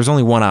 there's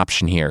only one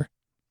option here.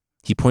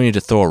 He pointed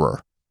to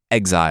Thorir.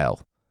 Exile.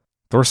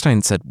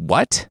 Thorstein said,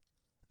 what?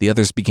 The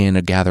others began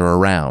to gather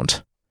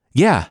around.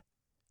 Yeah,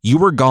 you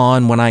were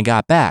gone when I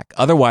got back.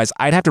 Otherwise,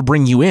 I'd have to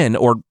bring you in,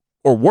 or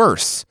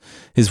worse.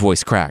 His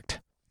voice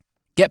cracked.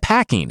 Get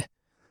packing.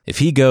 If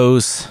he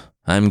goes,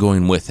 I'm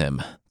going with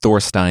him.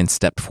 Thorstein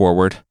stepped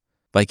forward.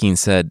 Viking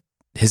said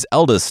his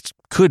eldest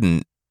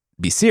couldn't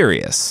be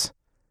serious.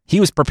 He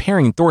was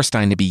preparing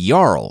Thorstein to be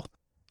Jarl.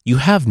 You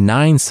have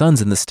 9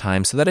 sons in this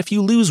time so that if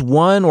you lose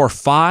 1 or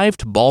 5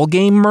 to ball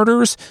game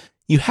murders,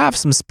 you have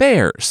some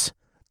spares.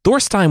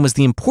 Thorstein was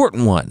the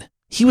important one.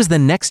 He was the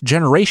next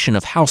generation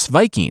of House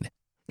Viking.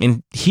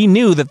 And he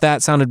knew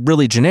that sounded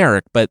really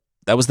generic, but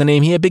that was the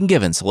name he had been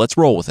given, so let's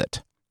roll with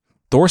it.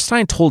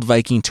 Thorstein told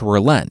Viking to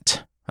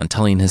relent on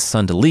telling his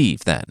son to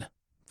leave then.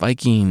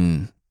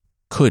 Viking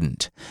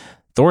couldn't.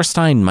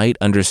 Thorstein might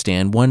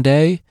understand one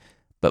day,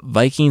 but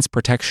Viking's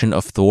protection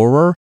of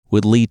Thorir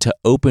would lead to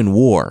open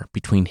war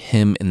between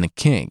him and the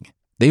king.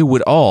 They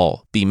would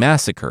all be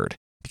massacred,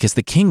 because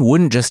the king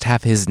wouldn't just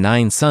have his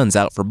 9 sons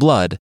out for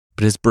blood,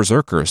 but his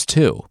berserkers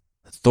too.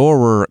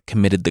 Thorir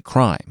committed the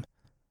crime.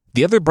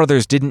 The other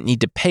brothers didn't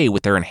need to pay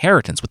with their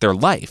inheritance, with their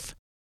life.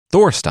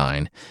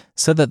 Thorstein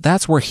said that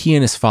that's where he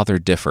and his father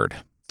differed.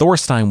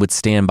 Thorstein would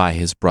stand by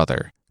his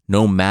brother,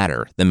 no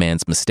matter the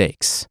man's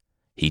mistakes.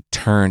 He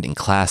turned and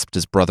clasped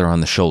his brother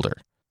on the shoulder.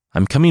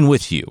 I'm coming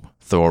with you,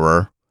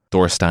 Thorir,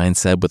 Thorstein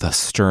said with a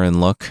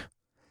stern look.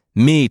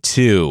 Me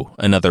too,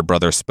 another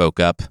brother spoke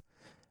up.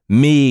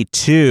 Me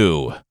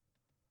too,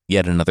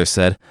 yet another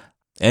said.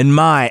 "And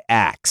my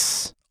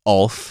axe,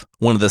 Ulf,"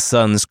 one of the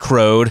sons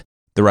crowed.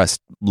 The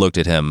rest looked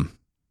at him.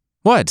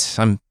 "What?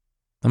 I'm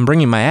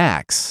bringing my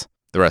axe."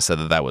 The rest said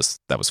that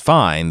was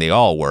fine. They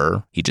all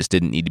were. He just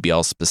didn't need to be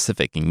all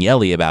specific and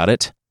yelly about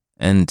it.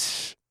 "And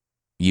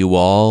you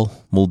all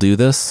will do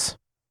this?"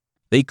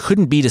 They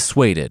couldn't be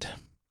dissuaded.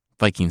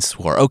 Viking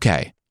swore.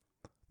 Okay.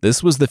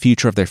 This was the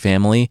future of their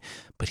family,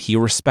 but he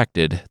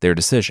respected their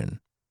decision.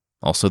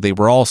 Also, they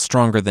were all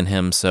stronger than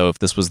him, so if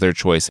this was their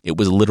choice, it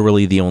was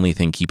literally the only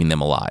thing keeping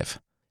them alive.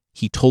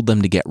 He told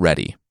them to get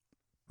ready.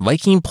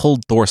 Viking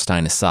pulled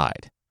Thorstein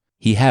aside.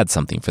 He had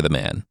something for the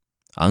man.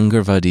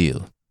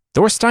 Angervadil.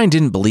 Thorstein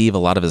didn't believe a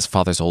lot of his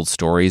father's old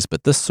stories,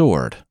 but this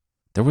sword,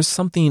 there was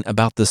something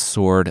about this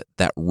sword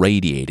that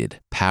radiated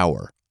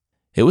power.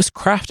 It was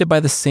crafted by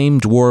the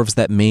same dwarves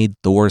that made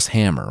Thor's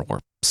hammer,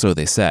 or so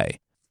they say.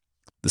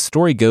 The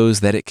story goes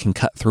that it can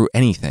cut through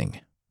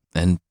anything,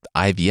 and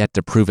I've yet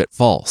to prove it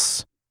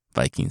false,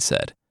 Viking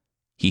said.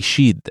 He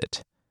sheathed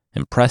it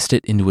and pressed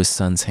it into his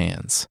son's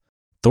hands.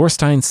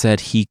 Thorstein said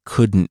he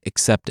couldn't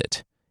accept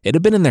it. It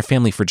had been in their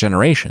family for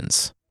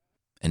generations.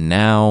 And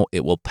now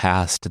it will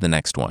pass to the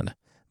next one,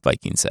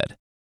 Viking said.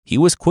 He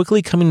was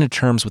quickly coming to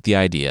terms with the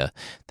idea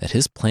that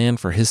his plan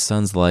for his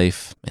son's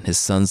life and his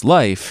son's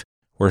life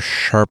were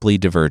sharply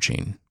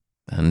diverging,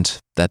 and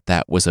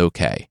that was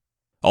okay.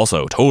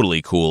 Also,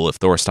 totally cool if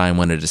Thorstein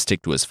wanted to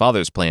stick to his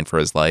father's plan for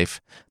his life.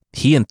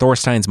 He and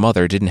Thorstein's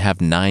mother didn't have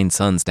 9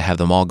 sons to have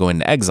them all go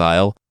into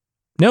exile.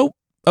 Nope.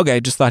 Okay,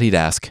 just thought he'd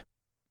ask.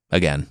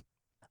 Again.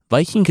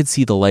 Viking could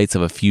see the lights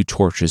of a few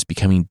torches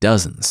becoming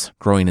dozens,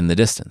 growing in the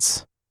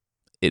distance.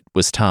 It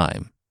was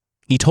time.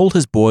 He told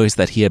his boys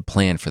that he had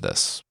planned for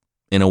this,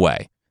 in a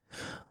way.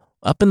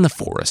 Up in the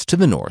forest to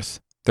the north,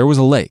 there was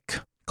a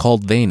lake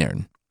called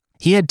Vänern.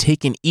 He had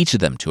taken each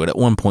of them to it at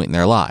one point in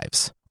their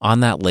lives.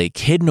 On that lake,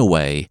 hidden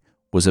away,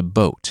 was a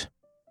boat.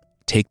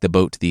 Take the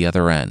boat to the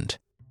other end.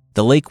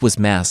 The lake was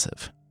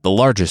massive, the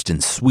largest in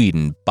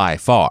Sweden by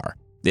far.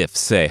 If,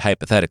 say,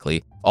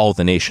 hypothetically, all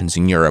the nations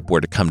in Europe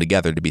were to come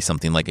together to be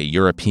something like a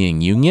European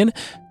Union,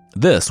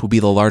 this would be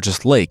the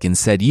largest lake in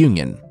said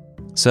union.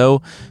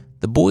 So,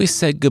 the boys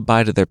said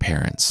goodbye to their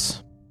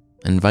parents,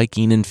 and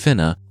Viking and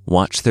Finna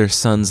watched their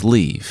sons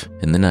leave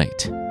in the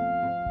night.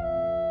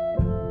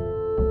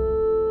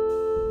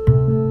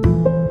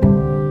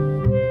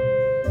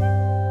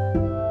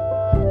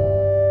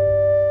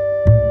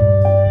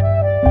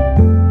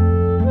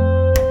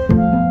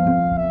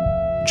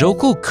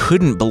 Jokul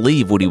couldn't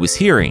believe what he was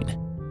hearing.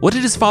 What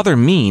did his father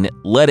mean,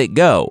 let it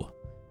go?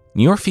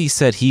 Njorfi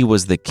said he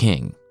was the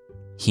king.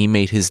 He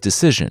made his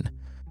decision.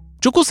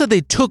 Jokul said they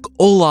took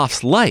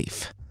Olaf's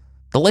life,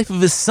 the life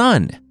of his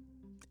son,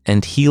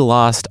 and he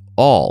lost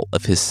all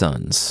of his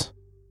sons.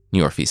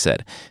 Njorfi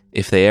said,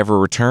 if they ever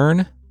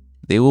return,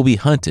 they will be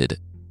hunted.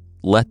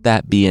 Let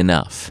that be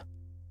enough.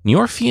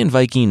 Njorfi and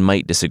Viking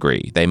might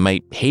disagree. They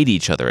might hate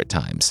each other at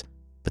times,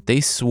 but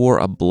they swore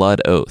a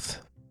blood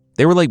oath.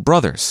 They were like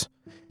brothers.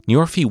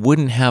 Njorfi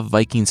wouldn't have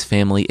Viking's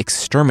family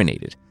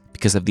exterminated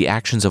because of the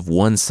actions of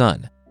one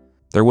son.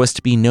 There was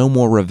to be no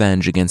more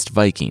revenge against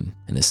Viking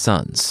and his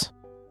sons.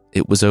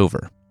 It was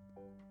over.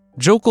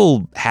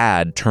 Jokul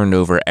had turned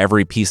over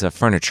every piece of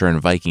furniture in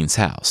Viking's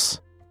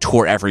house,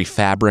 tore every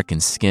fabric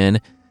and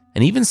skin,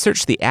 and even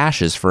searched the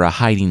ashes for a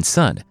hiding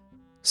son.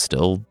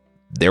 Still,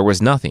 there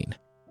was nothing.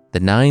 The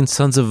 9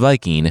 sons of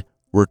Viking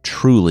were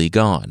truly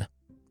gone.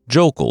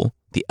 Jokul,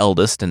 the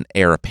eldest and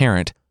heir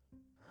apparent,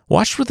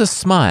 watched with a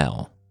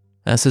smile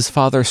as his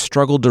father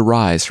struggled to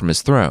rise from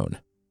his throne.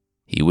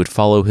 He would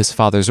follow his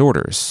father's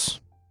orders,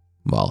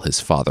 while his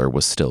father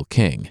was still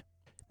king.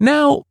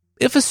 Now,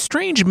 if a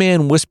strange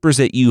man whispers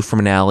at you from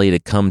an alley to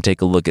come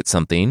take a look at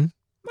something,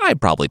 I'd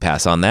probably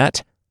pass on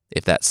that.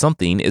 If that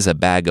something is a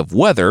bag of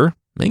weather,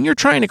 and you're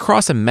trying to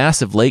cross a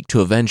massive lake to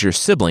avenge your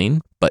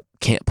sibling, but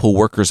can't pull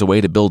workers away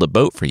to build a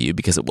boat for you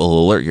because it will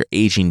alert your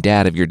aging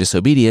dad of your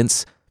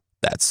disobedience,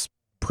 that's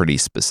pretty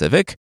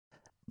specific.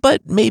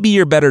 But maybe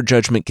your better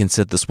judgment can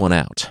sit this one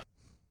out.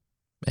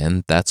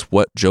 And that's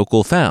what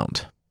Jokul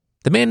found.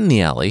 The man in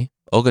the alley,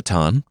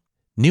 Ogaton,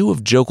 knew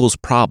of Jokul's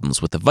problems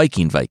with the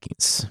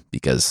Vikings,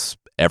 because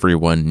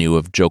everyone knew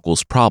of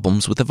Jokul's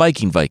problems with the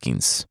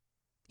Vikings.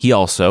 He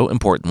also,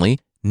 importantly,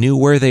 knew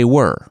where they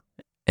were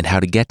and how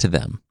to get to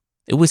them.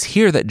 It was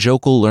here that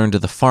Jokul learned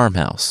of the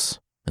farmhouse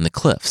and the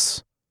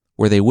cliffs,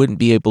 where they wouldn't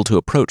be able to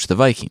approach the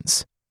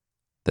Vikings.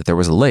 That there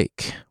was a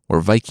lake where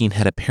Viking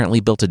had apparently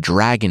built a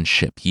dragon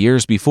ship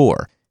years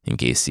before, in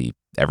case he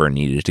ever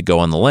needed to go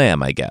on the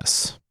lam, I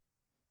guess.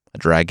 A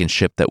dragon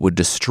ship that would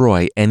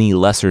destroy any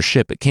lesser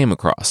ship it came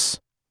across.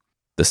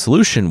 The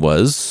solution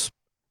was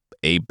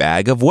a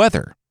bag of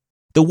weather,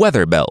 the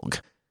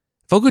Weatherbelg.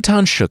 If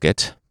Ogaton shook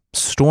it,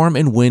 storm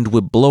and wind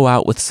would blow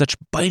out with such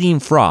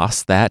biting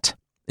frost that,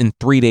 in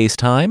 3 days'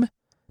 time,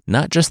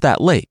 not just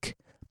that lake,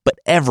 but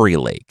every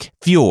lake,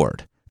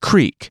 fjord,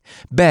 creek,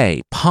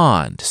 bay,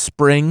 pond,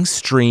 spring,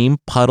 stream,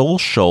 puddle,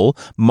 shoal,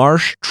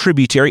 marsh,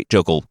 tributary.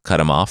 Jokul cut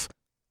him off.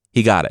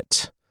 He got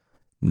it.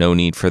 No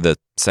need for the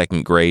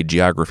 2nd grade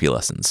geography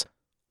lessons.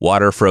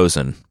 Water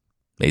frozen.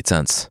 Made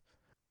sense.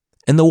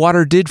 and the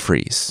water did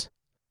freeze,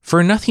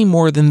 for nothing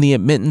more than the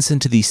admittance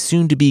into the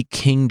soon-to-be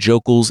King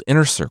Jokul's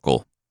inner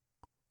circle.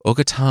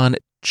 Okatan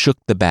shook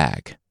the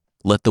bag,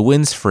 let the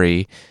winds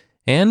free,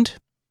 and,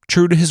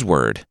 true to his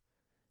word,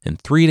 in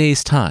 3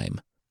 days'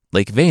 time,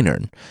 Lake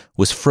Vänern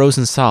was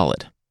frozen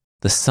solid.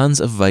 The sons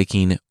of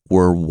Viking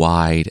were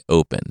wide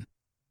open,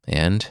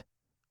 and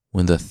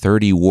when the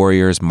 30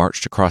 warriors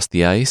marched across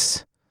the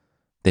ice,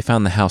 they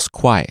found the house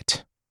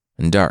quiet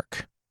and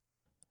dark.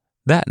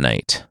 That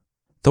night,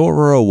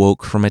 Thor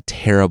awoke from a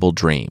terrible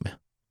dream.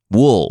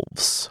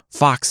 Wolves,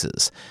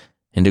 foxes,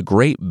 and a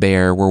great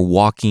bear were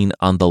walking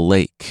on the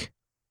lake,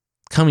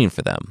 coming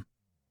for them.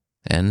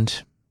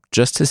 And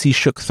just as he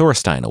shook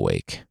Thorstein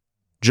awake,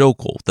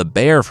 Jokul, the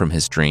bear from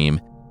his dream,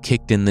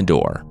 kicked in the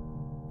door,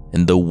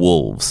 and the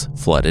wolves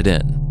flooded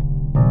in.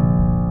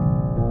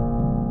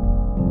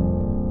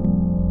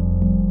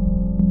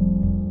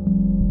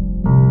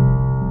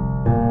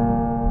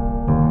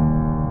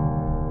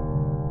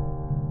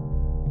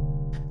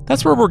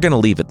 That's where we're going to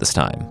leave it this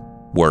time.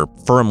 We're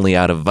firmly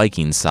out of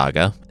Viking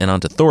saga and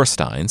onto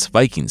Thorstein's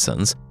Viking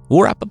sons.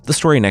 We'll wrap up the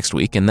story next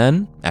week, and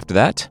then, after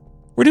that,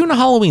 we're doing a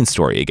Halloween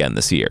story again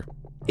this year.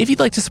 If you'd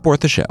like to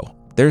support the show,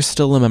 there's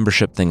still a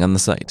membership thing on the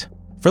site.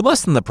 For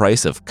less than the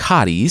price of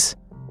cotties,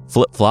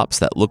 flip-flops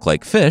that look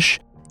like fish,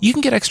 you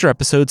can get extra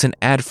episodes and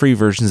ad-free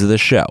versions of the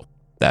show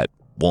that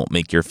won't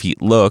make your feet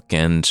look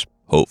and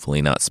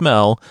hopefully not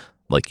smell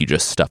like you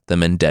just stuffed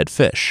them in dead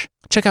fish.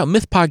 Check out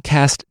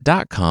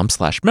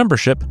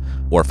mythpodcast.com/membership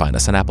or find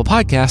us on Apple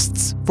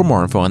Podcasts for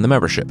more info on the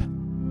membership.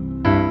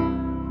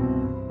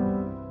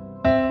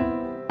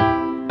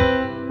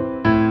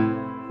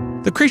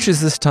 The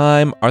creatures this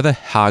time are the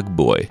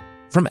Hogboy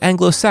from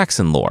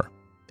Anglo-Saxon lore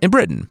in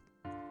Britain.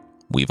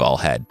 We've all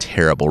had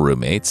terrible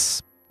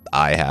roommates.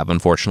 I have,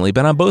 unfortunately,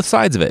 been on both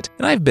sides of it,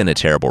 and I've been a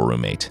terrible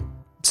roommate.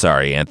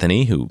 Sorry,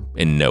 Anthony, who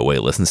in no way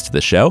listens to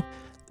the show.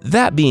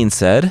 That being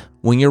said,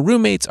 when your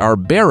roommates are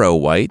barrow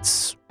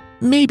wights,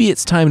 maybe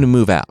it's time to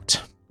move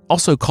out.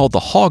 Also called the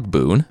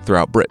hogboon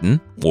throughout Britain,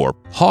 or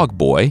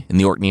hogboy in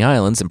the Orkney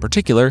Islands in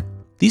particular,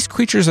 these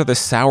creatures are the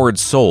soured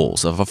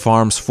souls of a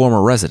farm's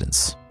former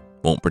residents.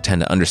 Won't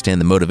pretend to understand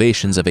the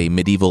motivations of a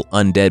medieval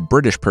undead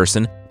British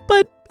person,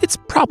 but it's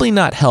probably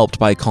not helped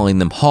by calling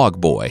them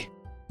hogboy.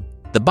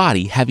 The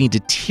body having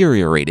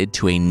deteriorated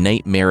to a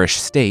nightmarish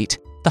state,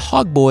 the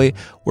hogboy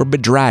were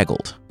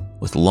bedraggled,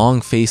 with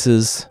long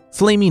faces,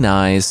 flaming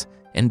eyes,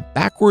 and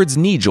backwards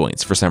knee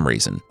joints for some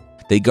reason.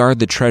 They guard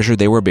the treasure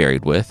they were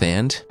buried with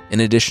and,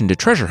 in addition to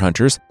treasure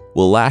hunters,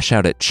 will lash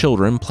out at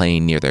children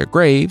playing near their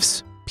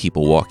graves,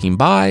 people walking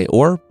by,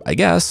 or, I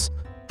guess,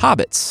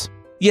 hobbits.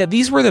 Yeah,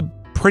 these were the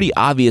pretty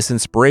obvious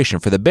inspiration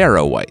for the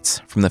barrow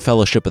wights from the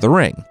Fellowship of the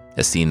Ring,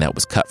 a scene that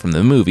was cut from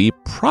the movie,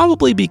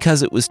 probably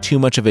because it was too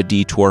much of a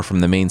detour from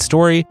the main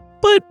story,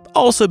 but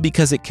also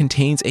because it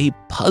contains a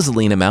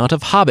puzzling amount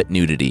of hobbit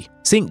nudity.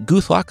 St.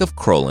 Guthlac of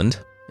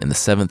Crowland, in the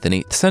 7th and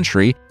 8th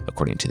century,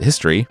 according to the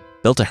history,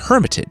 built a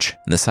hermitage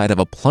in the side of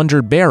a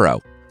plundered barrow.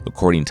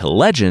 According to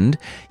legend,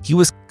 he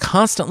was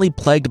constantly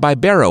plagued by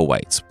barrow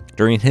wights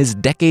during his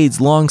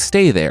decades-long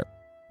stay there.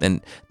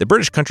 And the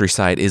British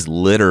countryside is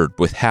littered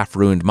with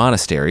half-ruined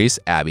monasteries,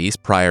 abbeys,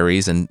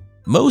 priories, and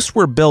most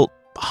were built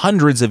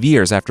hundreds of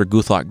years after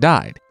Guthlac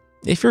died.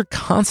 If you're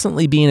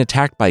constantly being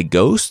attacked by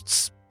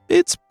ghosts,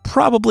 it's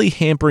probably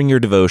hampering your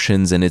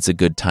devotions and it's a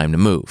good time to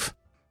move.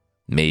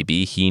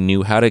 Maybe he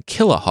knew how to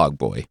kill a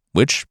hogboy,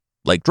 which,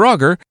 like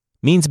Draugr,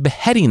 means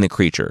beheading the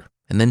creature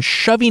and then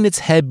shoving its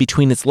head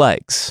between its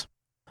legs.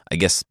 I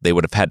guess they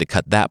would have had to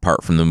cut that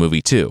part from the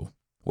movie too,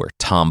 where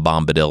Tom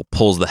Bombadil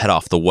pulls the head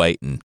off the wight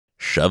and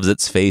shoves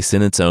its face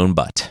in its own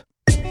butt.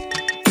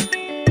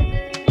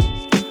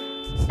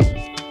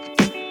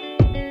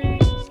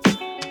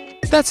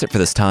 That's it for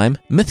this time.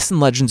 Myths and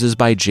Legends is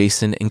by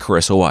Jason and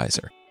Carissa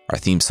Weiser. Our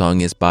theme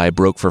song is by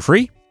Broke for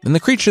Free, and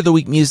the Creature of the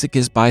Week music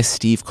is by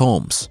Steve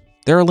Combs.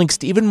 There are links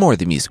to even more of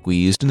the music we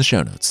used in the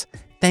show notes.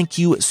 Thank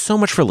you so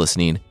much for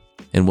listening,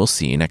 and we'll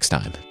see you next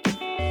time.